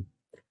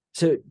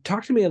 So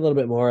talk to me a little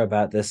bit more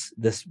about this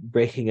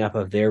breaking up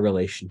of their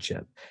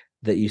relationship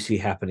that you see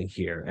happening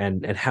here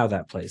and how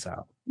that plays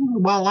out.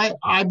 Well,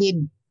 I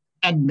mean,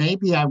 and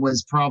maybe I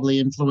was probably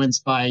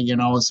influenced by, you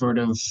know, sort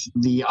of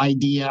the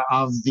idea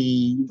of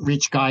the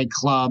rich guy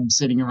club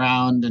sitting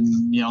around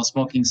and, you know,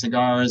 smoking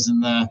cigars in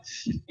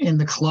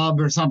the club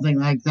or something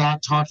like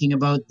that, talking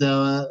about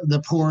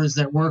the poors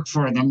that work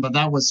for them. But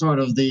that was sort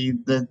of the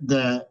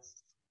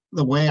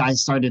way I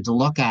started to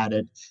look at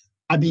it.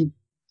 I mean,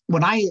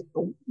 when I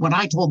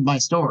told my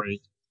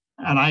story,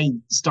 and I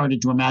started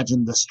to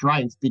imagine the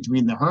strife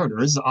between the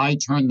herders, I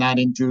turned that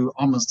into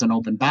almost an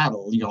open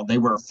battle. You know, they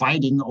were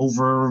fighting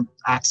over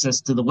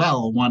access to the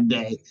well one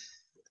day.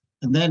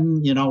 And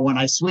then, you know, when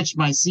I switched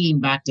my scene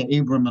back to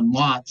Abram and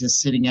Lot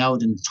just sitting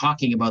out and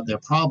talking about their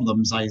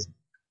problems,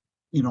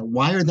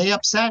 why are they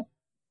upset?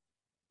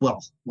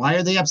 Well, why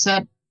are they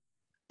upset?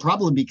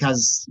 Probably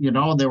because, you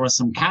know, there were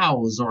some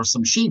cows or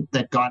some sheep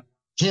that got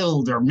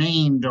killed or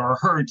maimed or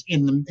hurt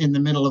in the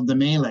middle of the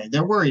melee.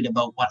 They're worried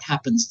about what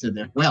happens to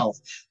their wealth.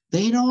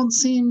 They don't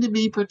seem to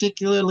be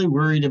particularly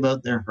worried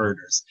about their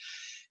herders.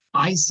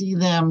 I see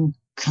them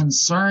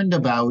concerned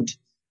about,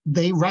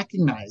 they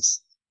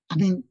recognize, I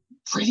mean,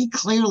 pretty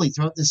clearly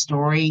throughout the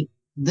story,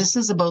 this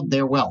is about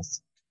their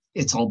wealth.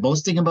 It's all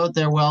boasting about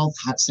their wealth,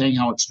 saying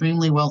how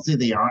extremely wealthy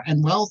they are.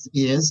 And wealth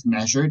is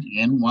measured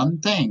in one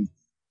thing,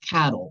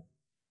 cattle.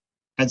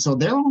 And so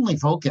their only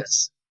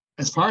focus,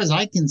 as far as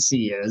I can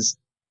see, is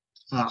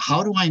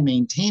how do I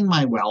maintain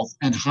my wealth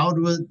and how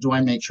do I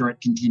make sure it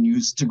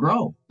continues to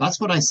grow? That's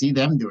what I see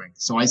them doing.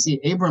 So I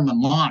see Abram and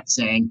Lot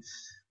saying,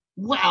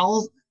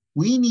 well,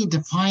 we need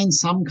to find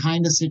some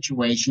kind of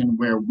situation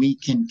where we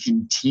can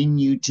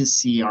continue to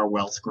see our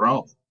wealth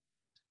grow.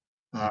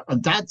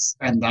 That's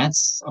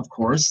of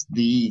course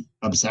the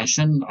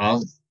obsession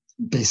of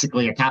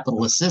basically a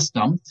capitalist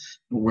system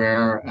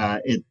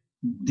where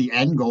the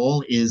end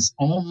goal is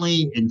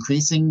only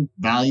increasing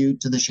value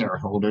to the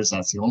shareholders.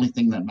 That's the only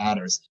thing that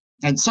matters.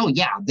 And so,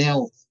 yeah,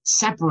 they'll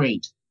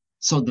separate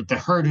so that the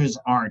herders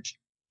aren't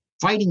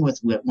fighting with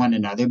one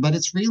another, but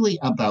it's really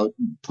about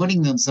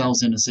putting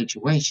themselves in a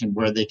situation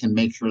where they can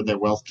make sure their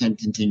wealth can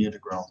continue to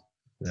grow.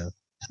 Yeah.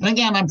 And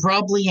again, I'm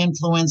probably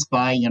influenced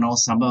by,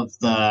 some of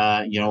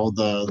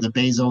the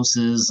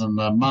Bezoses and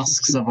the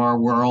Musks of our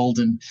world,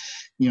 and,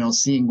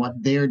 seeing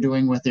what they're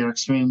doing with their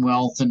extreme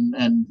wealth and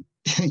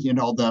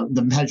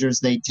the measures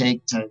they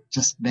take to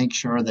just make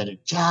sure that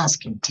it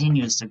just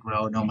continues to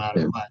grow no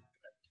matter what.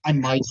 I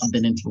might have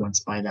been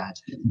influenced by that.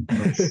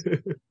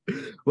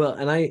 Well,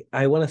 and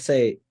I want to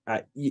say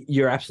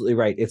you're absolutely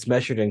right. It's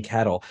measured in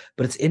cattle,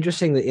 but it's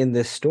interesting that in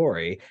this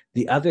story,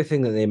 the other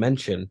thing that they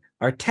mention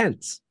are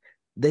tents.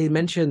 They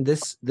mention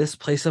this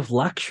place of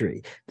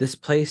luxury, this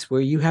place where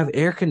you have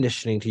air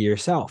conditioning to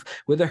yourself,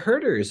 where the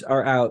herders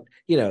are out,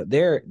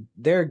 they're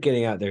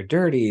getting out there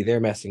dirty, they're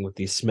messing with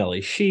these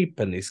smelly sheep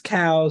and these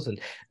cows and,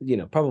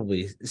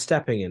 probably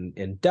stepping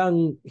in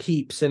dung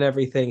heaps and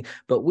everything.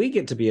 But we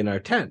get to be in our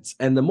tents.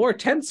 And the more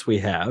tents we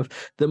have,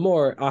 the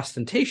more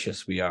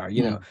ostentatious we are,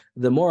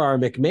 the more our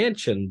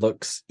McMansion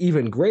looks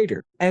even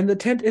greater. And the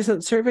tent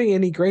isn't serving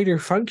any greater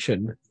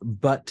function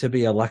but to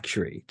be a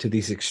luxury to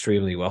these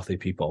extremely wealthy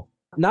people.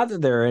 Not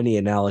that there are any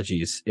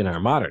analogies in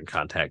our modern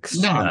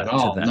context. Not at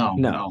all. To that.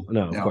 No,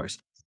 of course.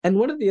 And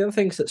one of the other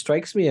things that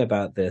strikes me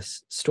about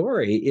this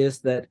story is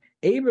that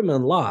Abram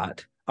and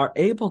Lot are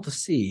able to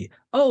see,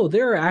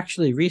 there are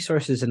actually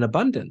resources in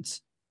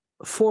abundance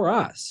for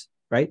us,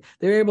 right?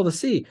 They're able to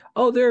see,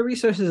 there are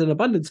resources in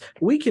abundance.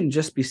 We can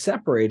just be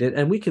separated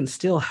and we can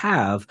still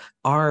have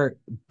our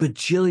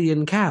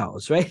bajillion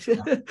cows, right?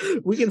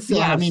 We can still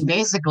have...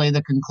 basically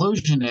the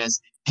conclusion is,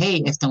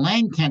 hey, if the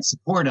land can't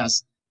support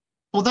us,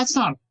 well, that's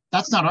not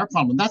our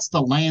problem. That's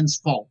the land's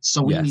fault.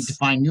 So we need to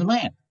find new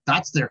land.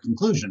 That's their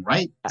conclusion,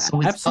 right?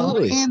 So it's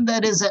absolutely the land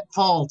that is at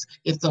fault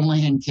if the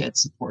land can't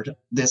support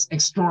this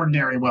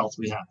extraordinary wealth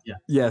we have. Yeah.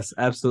 Yes,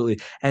 absolutely.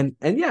 And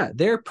yeah,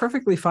 they're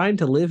perfectly fine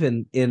to live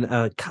in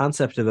a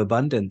concept of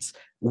abundance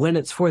when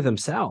it's for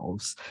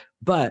themselves,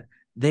 but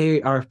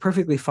they are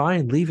perfectly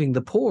fine leaving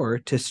the poor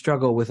to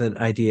struggle with an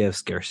idea of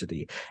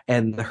scarcity.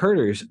 And the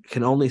herders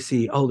can only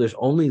see, there's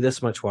only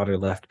this much water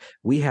left.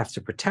 We have to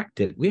protect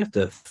it. We have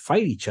to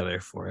fight each other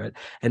for it.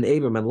 And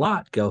Abram and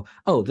Lot go,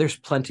 there's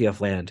plenty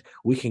of land.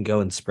 We can go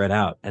and spread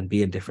out and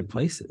be in different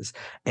places.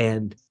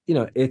 And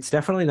it's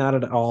definitely not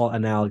at all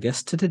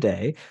analogous to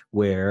today,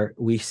 where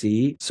we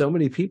see so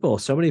many people,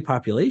 so many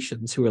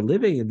populations who are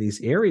living in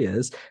these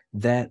areas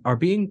that are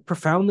being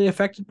profoundly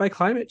affected by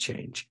climate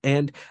change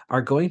and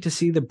are going to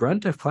see the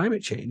brunt of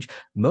climate change,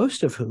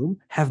 most of whom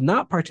have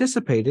not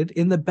participated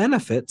in the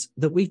benefits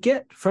that we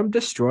get from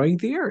destroying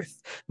the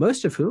earth,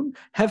 most of whom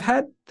have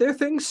had their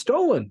things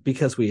stolen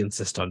because we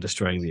insist on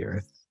destroying the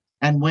earth.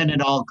 And when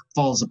it all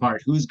falls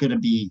apart, who's going to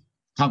be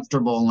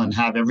comfortable and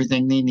have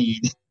everything they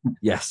need?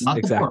 Yes, not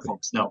exactly. The poor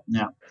folks.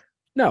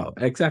 No,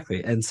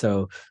 exactly. And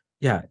so,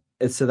 yeah,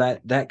 so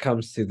that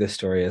comes through this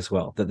story as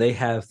well, that they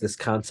have this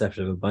concept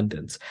of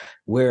abundance,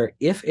 where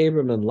if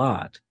Abram and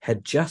Lot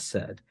had just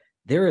said,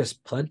 there is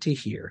plenty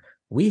here,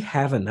 we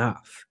have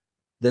enough,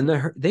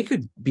 then they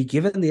could be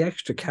given the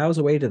extra cows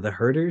away to the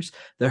herders.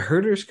 The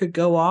herders could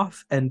go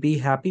off and be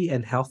happy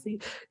and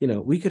healthy.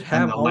 We could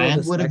have and the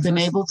land would have been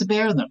able to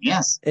bear them.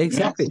 Yes,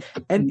 exactly.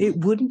 Yes. And it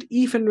wouldn't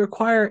even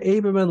require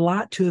Abram and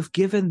Lot to have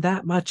given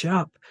that much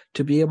up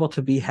to be able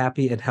to be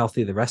happy and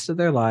healthy the rest of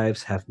their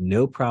lives, have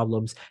no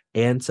problems,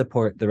 and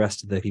support the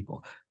rest of the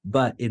people.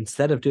 But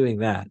instead of doing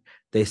that,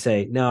 they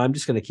say, no, I'm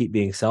just going to keep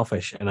being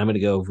selfish and I'm going to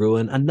go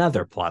ruin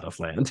another plot of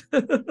land.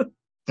 The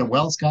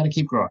wealth's got to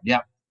keep growing. Yeah.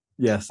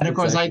 Yes. And of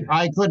course,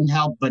 I couldn't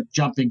help but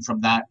jumping from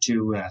that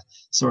to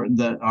sort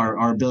of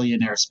our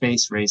billionaire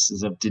space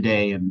races of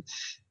today. And,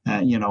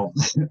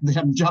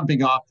 them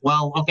jumping off,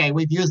 well, okay,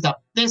 we've used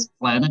up this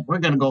planet. We're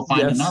going to go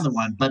find another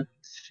one. But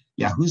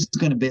yeah, who's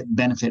going to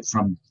benefit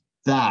from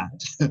that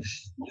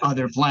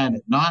other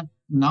planet?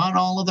 Not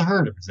all of the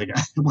herders,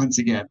 once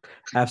again.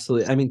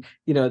 Absolutely.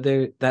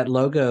 That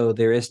logo,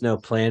 there is no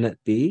planet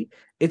B.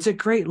 It's a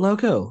great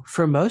logo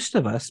for most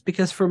of us,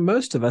 because for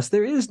most of us,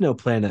 there is no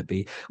planet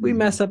B. We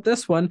mess up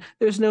this one,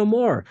 there's no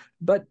more.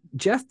 But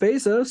Jeff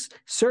Bezos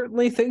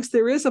certainly thinks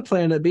there is a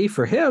planet B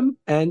for him.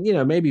 And,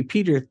 maybe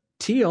Peter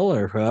Thiel,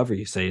 or however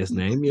you say his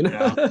name,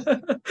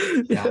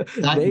 Yeah,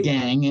 that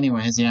gang,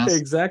 anyways, yes.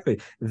 Exactly.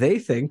 They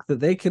think that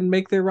they can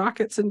make their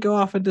rockets and go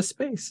off into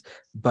space,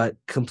 but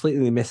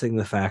completely missing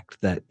the fact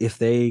that if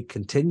they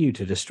continue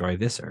to destroy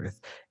this Earth,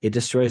 it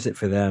destroys it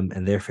for them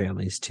and their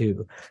families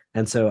too.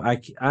 And so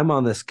I'm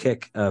on this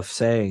kick of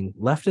saying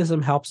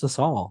leftism helps us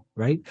all,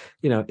 right?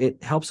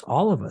 It helps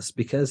all of us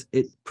because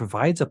it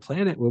provides a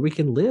planet where we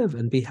can live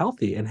and be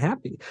healthy and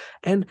happy.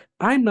 And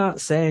I'm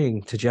not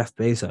saying to Jeff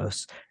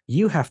Bezos,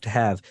 you have to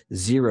have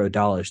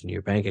 $0 in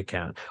your bank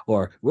account,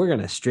 or we're going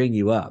to string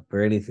you up,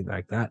 or anything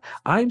like that.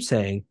 I'm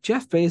saying,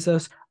 Jeff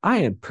Bezos, I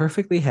am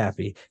perfectly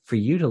happy for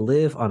you to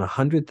live on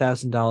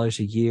 $100,000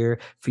 a year,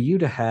 for you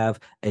to have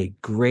a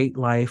great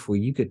life where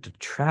you get to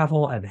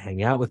travel and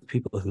hang out with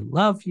people who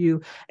love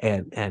you,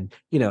 and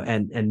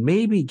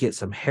maybe get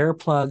some hair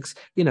plugs.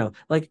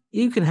 Like,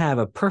 you can have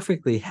a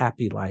perfectly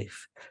happy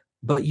life,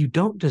 but you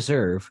don't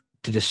deserve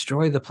to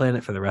destroy the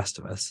planet for the rest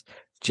of us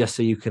just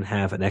so you can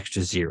have an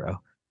extra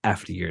zero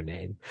after your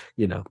name.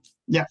 Yeah,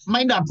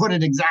 might not put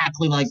it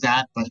exactly like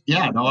that, but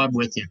yeah, no, I'm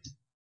with you.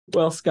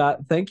 Well,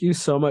 Scott, thank you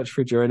so much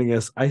for joining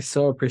us. I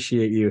so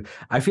appreciate you.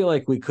 I feel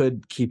like we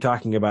could keep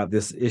talking about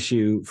this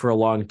issue for a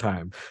long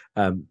time,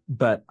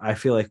 but I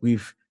feel like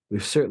we've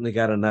certainly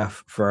got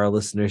enough for our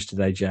listeners to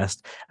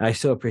digest. And I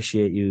so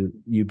appreciate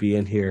you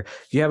being here.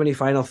 Do you have any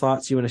final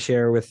thoughts you want to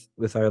share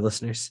with our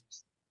listeners?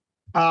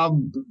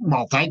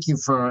 Well, thank you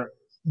for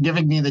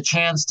giving me the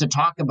chance to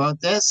talk about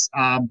this.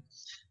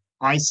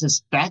 I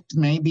suspect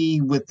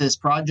maybe with this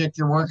project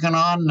you're working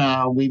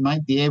on, we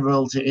might be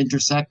able to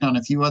intersect on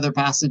a few other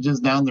passages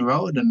down the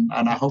road. And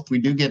I hope we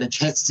do get a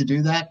chance to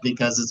do that,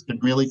 because it's been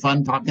really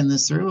fun talking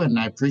this through, and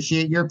I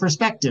appreciate your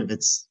perspective.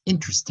 It's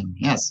interesting.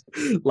 Yes.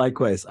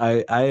 Likewise.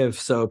 I have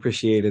so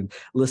appreciated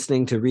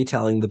listening to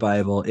Retelling the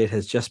Bible. It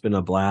has just been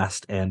a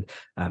blast. And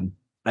I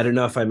don't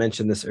know if I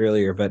mentioned this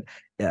earlier, but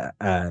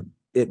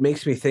it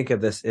makes me think of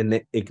this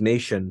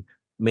Ignatian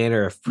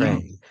manner of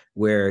praying,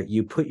 where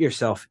you put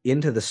yourself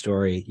into the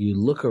story, you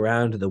look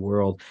around the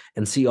world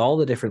and see all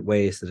the different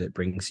ways that it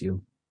brings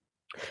you.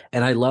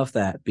 And I love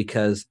that,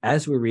 because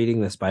as we're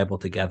reading this Bible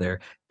together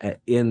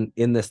in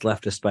this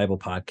Leftist Bible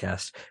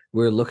podcast,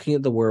 we're looking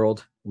at the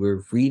world,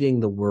 we're reading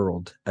the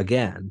world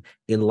again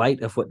in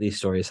light of what these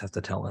stories have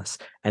to tell us,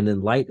 and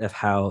in light of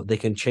how they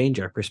can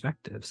change our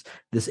perspectives.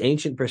 This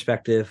ancient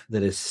perspective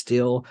that is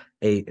still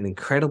an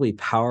incredibly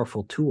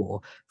powerful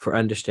tool for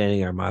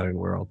understanding our modern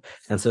world.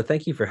 And so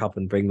thank you for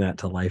helping bring that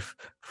to life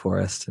for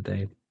us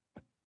today.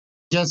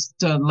 Just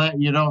to let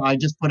you know, I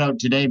just put out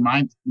today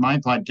my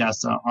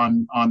podcast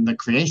on the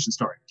creation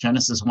story,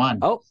 Genesis 1.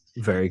 Oh,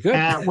 very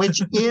good. Which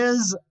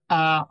is,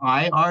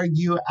 I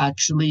argue,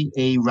 actually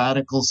a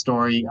radical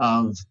story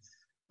of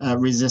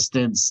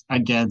resistance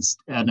against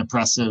an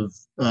oppressive,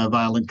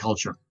 violent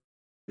culture.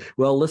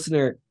 Well,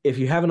 listener, if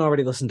you haven't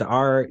already listened to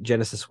our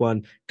Genesis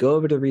 1, go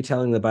over to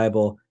Retelling the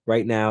Bible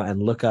right now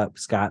and look up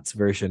Scott's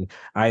version.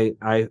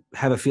 I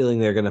have a feeling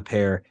they're going to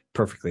pair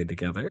perfectly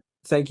together.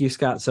 Thank you,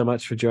 Scott, so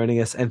much for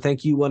joining us. And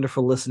thank you,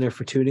 wonderful listener,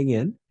 for tuning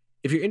in.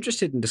 If you're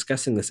interested in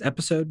discussing this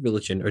episode,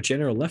 religion, or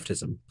general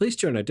leftism, please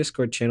join our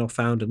Discord channel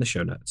found in the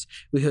show notes.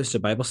 We host a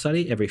Bible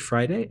study every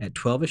Friday at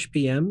 12-ish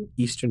p.m.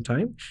 Eastern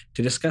Time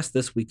to discuss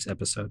this week's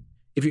episode.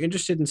 If you're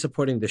interested in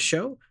supporting the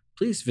show,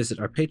 please visit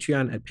our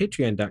Patreon at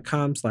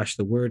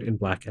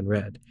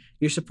patreon.com/thewordinblackandred.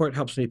 Your support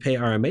helps me pay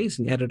our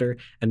amazing editor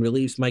and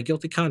relieves my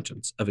guilty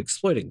conscience of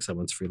exploiting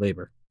someone's free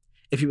labor.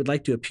 If you would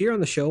like to appear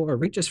on the show or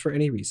reach us for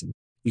any reason,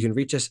 you can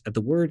reach us at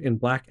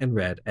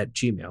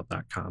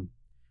thewordinblackandred@gmail.com.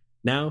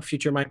 Now,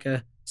 future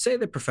Micah, say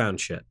the profound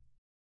shit.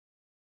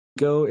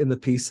 Go in the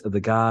peace of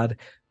the God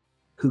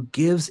who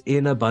gives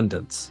in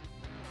abundance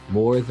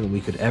more than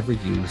we could ever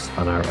use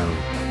on our own.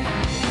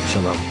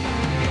 Shalom.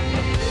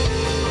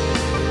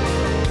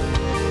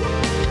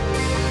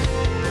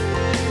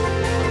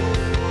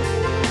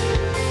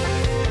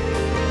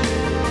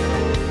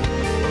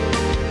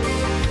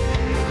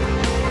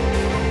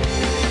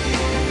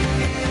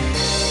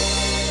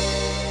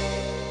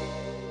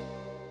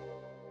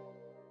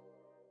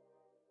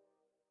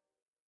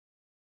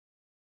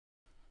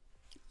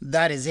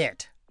 That is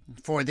it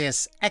for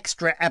this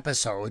extra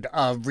episode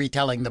of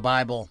Retelling the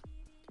Bible.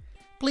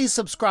 Please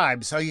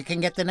subscribe so you can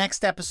get the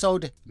next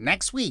episode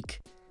next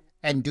week.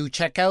 And do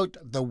check out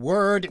The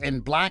Word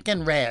in Black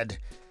and Red,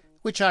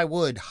 which I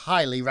would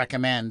highly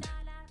recommend.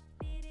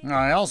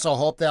 I also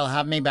hope they'll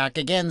have me back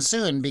again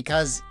soon,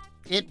 because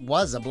it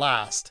was a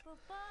blast.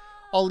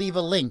 I'll leave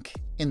a link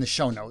in the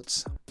show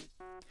notes.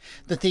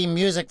 The theme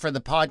music for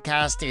the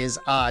podcast is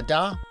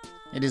Da.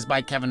 It is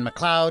by Kevin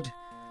MacLeod,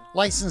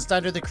 licensed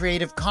under the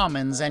Creative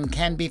Commons, and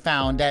can be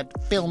found at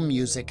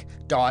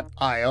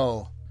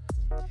filmmusic.io.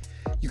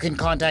 You can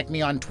contact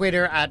me on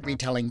Twitter at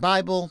Retelling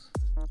Bible,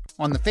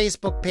 on the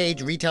Facebook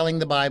page Retelling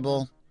the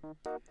Bible.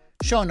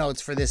 Show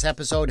notes for this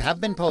episode have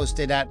been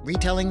posted at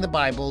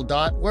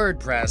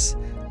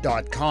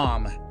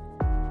retellingthebible.wordpress.com.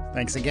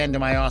 Thanks again to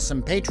my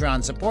awesome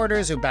Patreon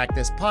supporters who back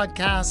this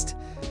podcast.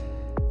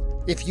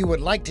 If you would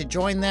like to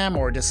join them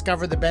or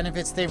discover the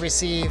benefits they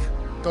receive,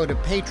 go to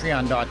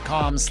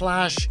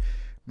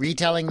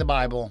patreon.com/Retelling the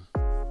Bible.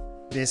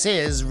 This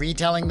is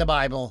Retelling the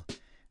Bible,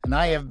 and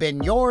I have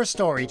been your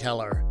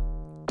storyteller,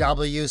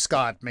 W.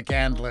 Scott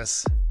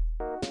McCandless.